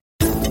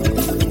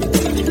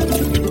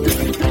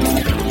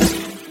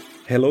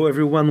Hello,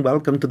 everyone.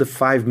 Welcome to the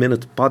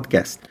 5-Minute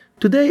Podcast.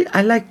 Today,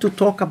 I like to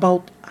talk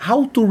about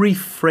how to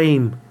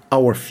reframe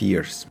our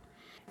fears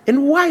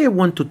and why I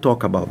want to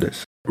talk about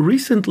this.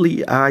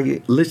 Recently,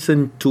 I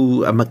listened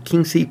to a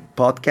McKinsey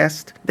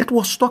podcast that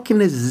was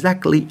talking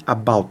exactly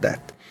about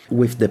that.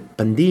 With the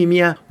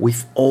pandemic,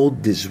 with all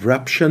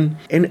disruption,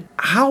 and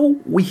how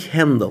we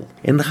handle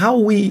and how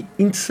we,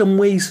 in some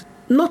ways,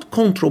 not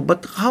control,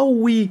 but how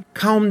we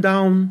calm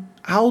down,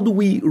 how do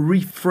we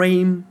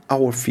reframe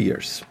our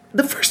fears?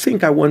 The first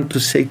thing I want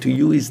to say to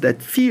you is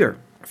that fear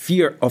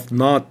of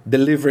not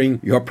delivering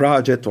your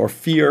project, or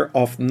fear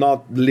of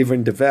not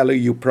delivering the value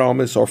you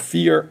promise, or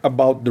fear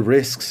about the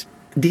risks,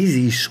 this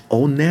is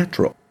all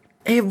natural.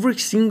 Every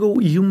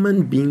single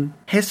human being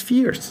has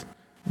fears.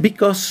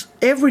 Because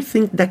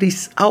everything that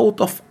is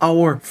out of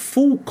our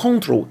full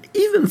control,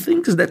 even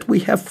things that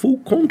we have full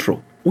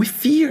control, we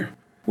fear.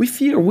 We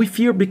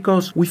fear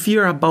because we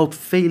fear about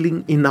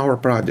failing in our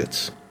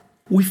projects.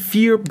 We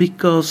fear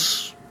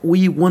because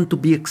we want to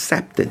be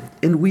accepted,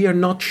 and we are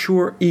not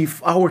sure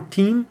if our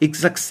team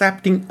is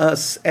accepting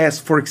us as,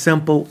 for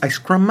example, a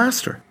Scrum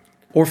Master.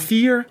 Or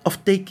fear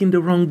of taking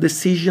the wrong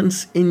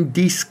decisions in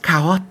this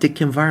chaotic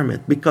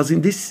environment, because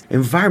in this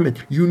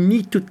environment, you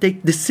need to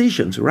take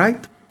decisions,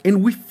 right?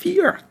 And we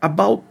fear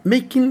about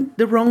making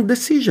the wrong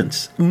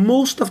decisions.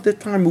 Most of the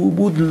time, we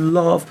would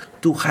love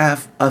to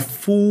have a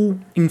full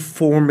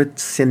informed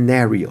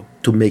scenario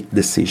to make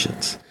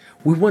decisions.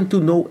 We want to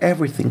know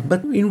everything,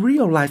 but in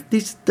real life,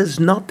 this does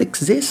not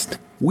exist.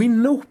 We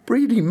know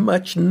pretty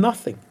much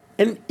nothing.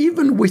 And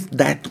even with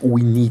that,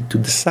 we need to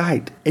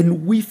decide.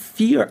 And we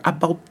fear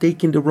about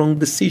taking the wrong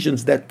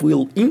decisions that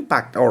will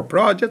impact our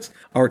projects,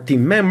 our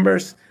team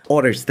members,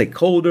 other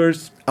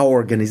stakeholders, our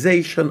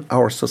organization,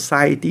 our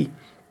society.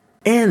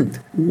 And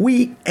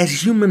we,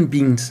 as human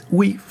beings,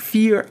 we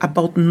fear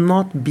about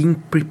not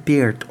being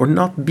prepared or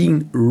not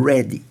being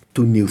ready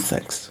to new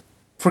things.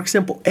 For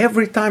example,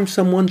 every time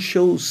someone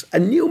shows a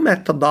new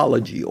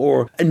methodology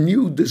or a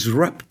new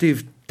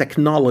disruptive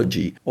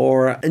technology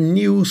or a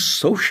new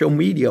social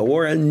media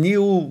or a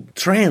new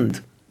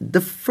trend,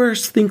 the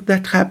first thing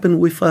that happens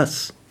with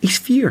us is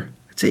fear.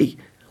 Say,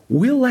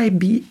 will I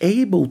be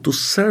able to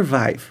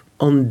survive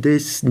on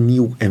this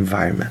new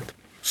environment?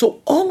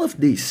 So all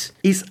of this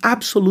is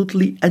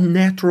absolutely a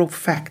natural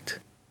fact.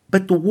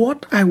 But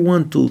what I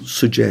want to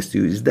suggest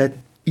to you is that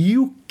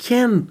you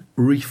can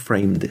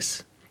reframe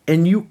this.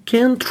 And you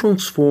can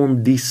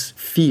transform this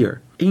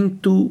fear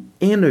into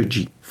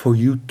energy for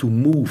you to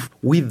move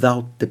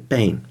without the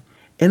pain.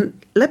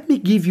 And let me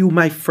give you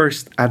my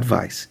first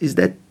advice, is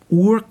that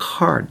work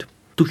hard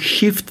to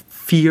shift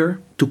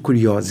fear to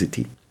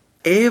curiosity.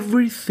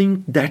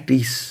 Everything that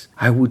is,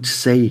 I would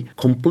say,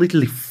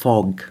 completely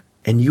fog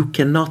and you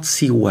cannot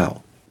see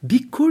well, be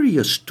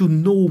curious to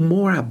know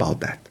more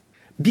about that.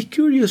 Be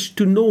curious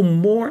to know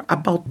more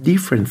about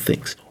different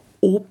things.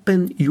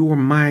 Open your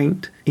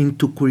mind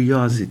into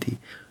curiosity.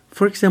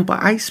 For example,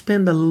 I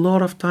spend a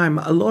lot of time,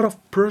 a lot of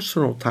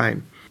personal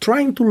time,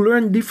 trying to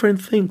learn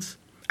different things.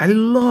 I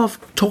love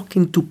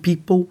talking to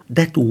people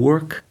that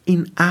work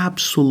in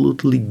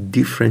absolutely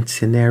different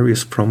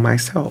scenarios from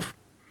myself.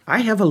 I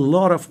have a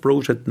lot of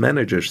project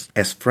managers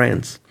as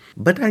friends,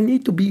 but I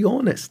need to be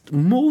honest.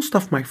 Most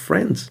of my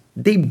friends,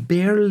 they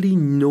barely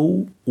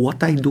know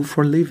what I do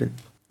for a living.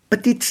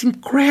 But it's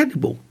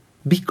incredible.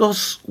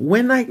 Because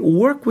when I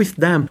work with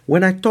them,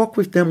 when I talk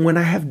with them, when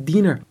I have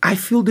dinner, I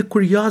feel the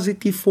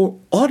curiosity for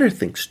other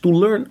things, to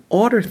learn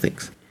other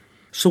things.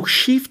 So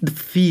shift the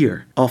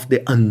fear of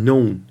the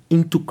unknown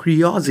into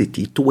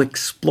curiosity to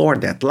explore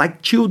that,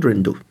 like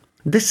children do.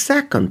 The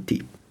second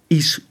tip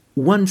is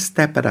one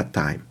step at a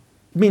time.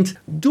 It means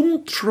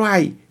don't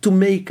try to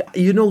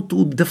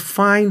to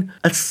define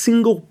a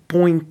single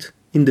point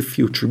in the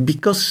future,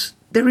 because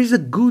there is a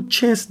good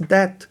chance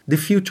that the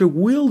future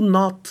will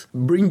not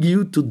bring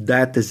you to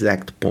that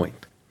exact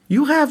point.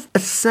 You have a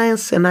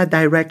sense and a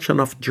direction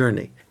of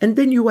journey. And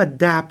then you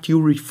adapt,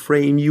 you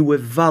reframe, you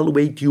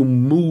evaluate, you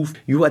move.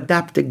 You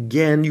adapt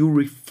again, you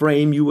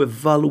reframe, you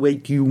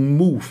evaluate, you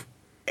move.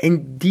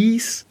 And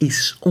this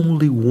is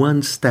only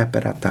one step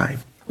at a time.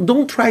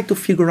 Don't try to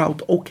figure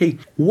out,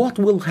 what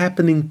will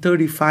happen in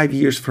 35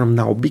 years from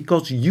now?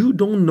 Because you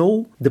don't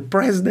know, the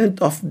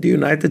President of the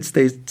United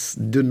States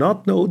do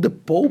not know, the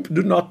Pope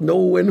do not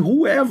know, and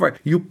whoever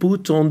you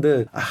put on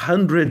the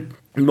 100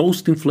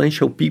 most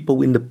influential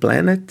people in the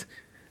planet,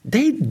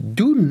 they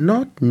do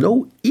not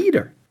know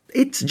either.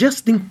 It's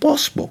just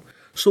impossible.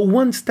 So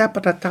one step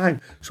at a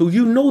time. So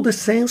you know the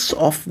sense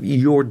of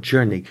your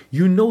journey.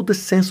 You know the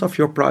sense of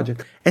your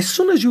project. As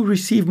soon as you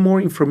receive more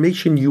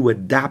information, you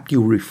adapt,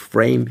 you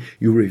reframe,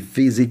 you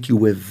revisit,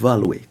 you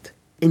evaluate.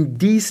 And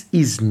this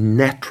is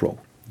natural.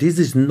 This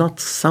is not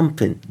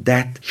something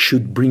that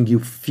should bring you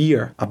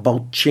fear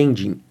about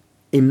changing.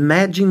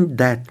 Imagine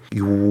that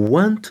you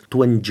want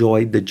to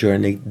enjoy the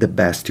journey the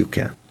best you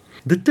can.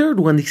 The third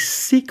one is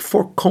seek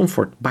for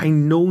comfort by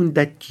knowing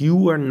that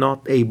you are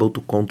not able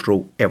to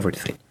control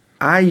everything.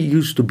 I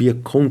used to be a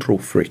control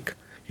freak,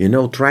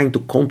 trying to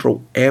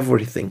control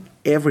everything.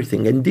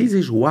 everything. And this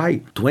is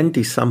why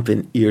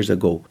 20-something years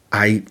ago,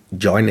 I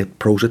joined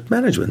project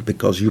management,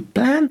 because you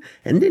plan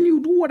and then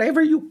you do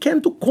whatever you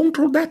can to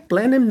control that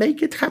plan and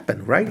make it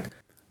happen, right?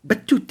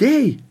 But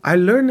today, I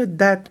learned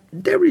that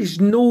there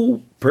is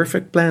no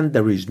perfect plan,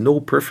 there is no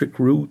perfect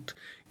route.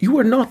 You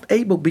are not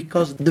able,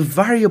 because the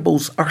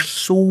variables are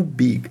so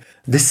big,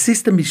 the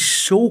system is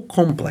so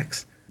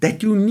complex,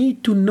 that you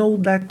need to know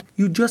that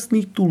you just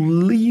need to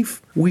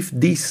live with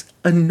this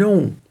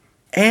unknown.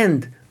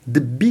 And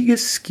the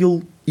biggest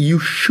skill you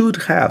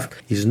should have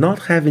is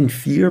not having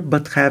fear,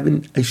 but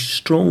having a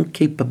strong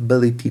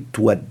capability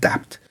to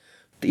adapt.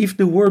 If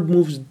the world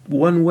moves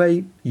one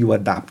way, you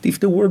adapt.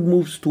 If the world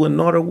moves to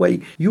another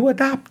way, you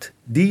adapt.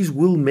 These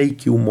will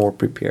make you more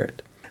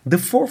prepared. The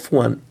fourth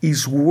one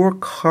is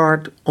work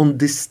hard on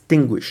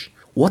distinguish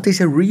what is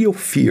a real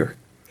fear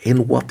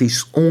and what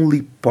is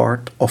only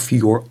part of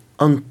your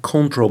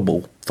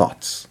uncontrollable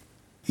thoughts.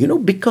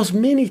 Because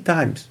many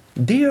times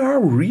there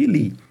are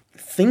really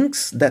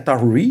things that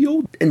are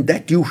real and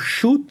that you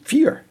should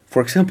fear.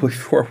 For example,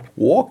 if you're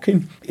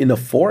walking in a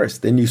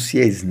forest and you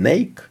see a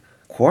snake,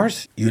 of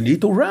course, you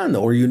need to run,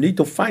 or you need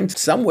to find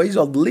some ways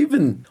of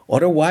living.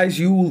 Otherwise,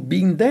 you will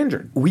be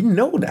endangered. We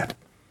know that.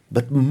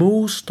 But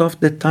most of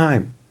the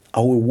time,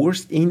 our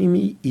worst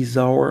enemy is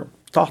our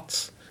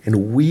thoughts.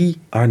 And we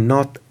are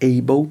not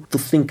able to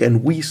think,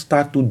 and we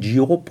start to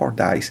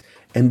jeopardize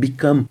and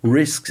become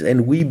risks.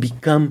 And we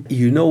become,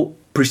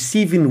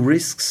 perceiving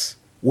risks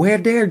where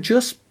they're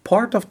just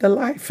part of the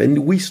life.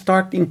 And we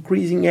start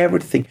increasing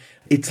everything.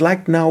 It's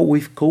like now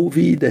with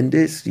COVID and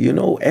this,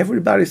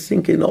 everybody's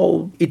thinking,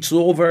 oh, it's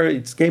over,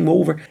 it's game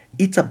over.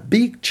 It's a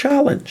big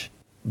challenge.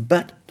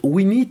 But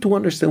we need to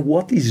understand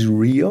what is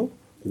real,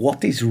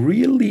 what is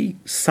really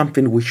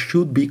something we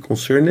should be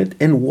concerned,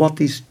 and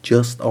what is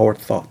just our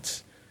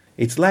thoughts.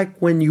 It's like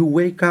when you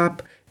wake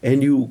up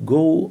and you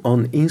go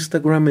on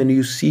Instagram and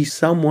you see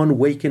someone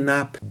waking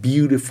up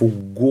beautiful,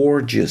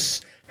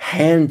 gorgeous,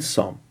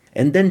 handsome.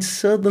 And then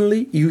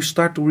suddenly you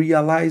start to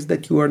realize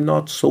that you are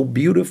not so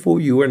beautiful,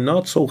 you are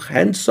not so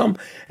handsome.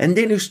 And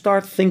then you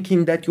start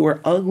thinking that you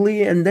are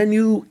ugly. And then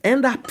you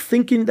end up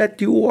thinking that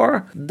you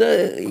are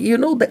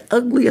the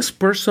ugliest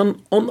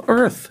person on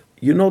earth.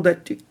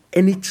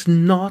 And it's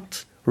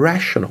not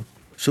rational.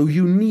 So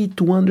you need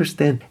to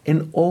understand,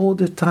 and all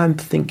the time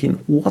thinking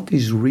what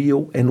is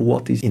real and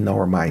what is in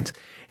our minds.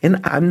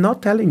 And I'm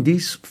not telling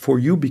this for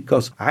you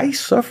because I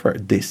suffer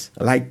this,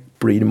 like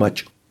pretty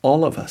much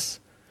all of us.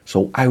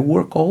 So I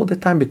work all the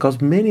time,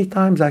 because many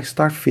times I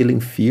start feeling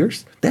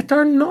fears that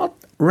are not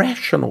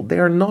rational, they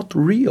are not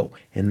real.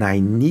 And I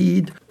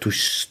need to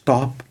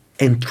stop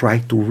and try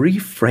to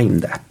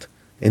reframe that,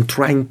 and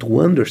trying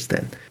to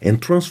understand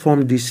and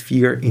transform this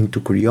fear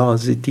into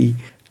curiosity,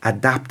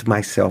 adapt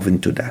myself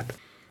into that.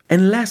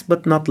 And last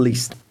but not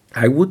least,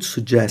 I would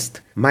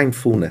suggest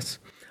mindfulness.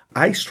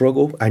 I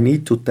struggle, I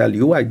need to tell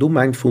you, I do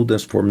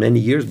mindfulness for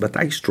many years, but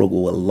I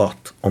struggle a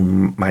lot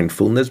on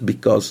mindfulness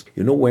because,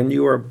 when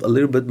you are a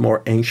little bit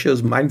more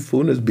anxious,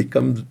 mindfulness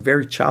becomes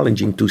very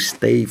challenging to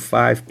stay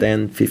 5,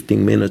 10,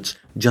 15 minutes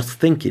just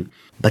thinking.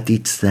 But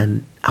it's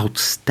an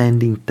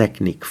outstanding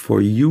technique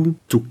for you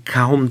to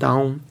calm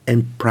down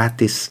and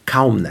practice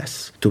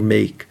calmness, to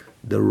make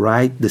the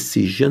right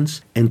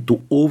decisions and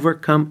to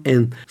overcome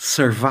and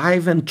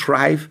survive and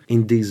thrive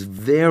in this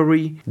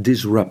very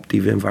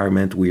disruptive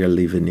environment we are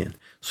living in.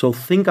 So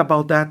think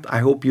about that. I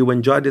hope you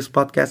enjoyed this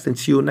podcast, and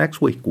see you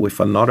next week with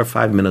another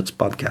 5 Minutes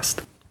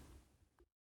podcast.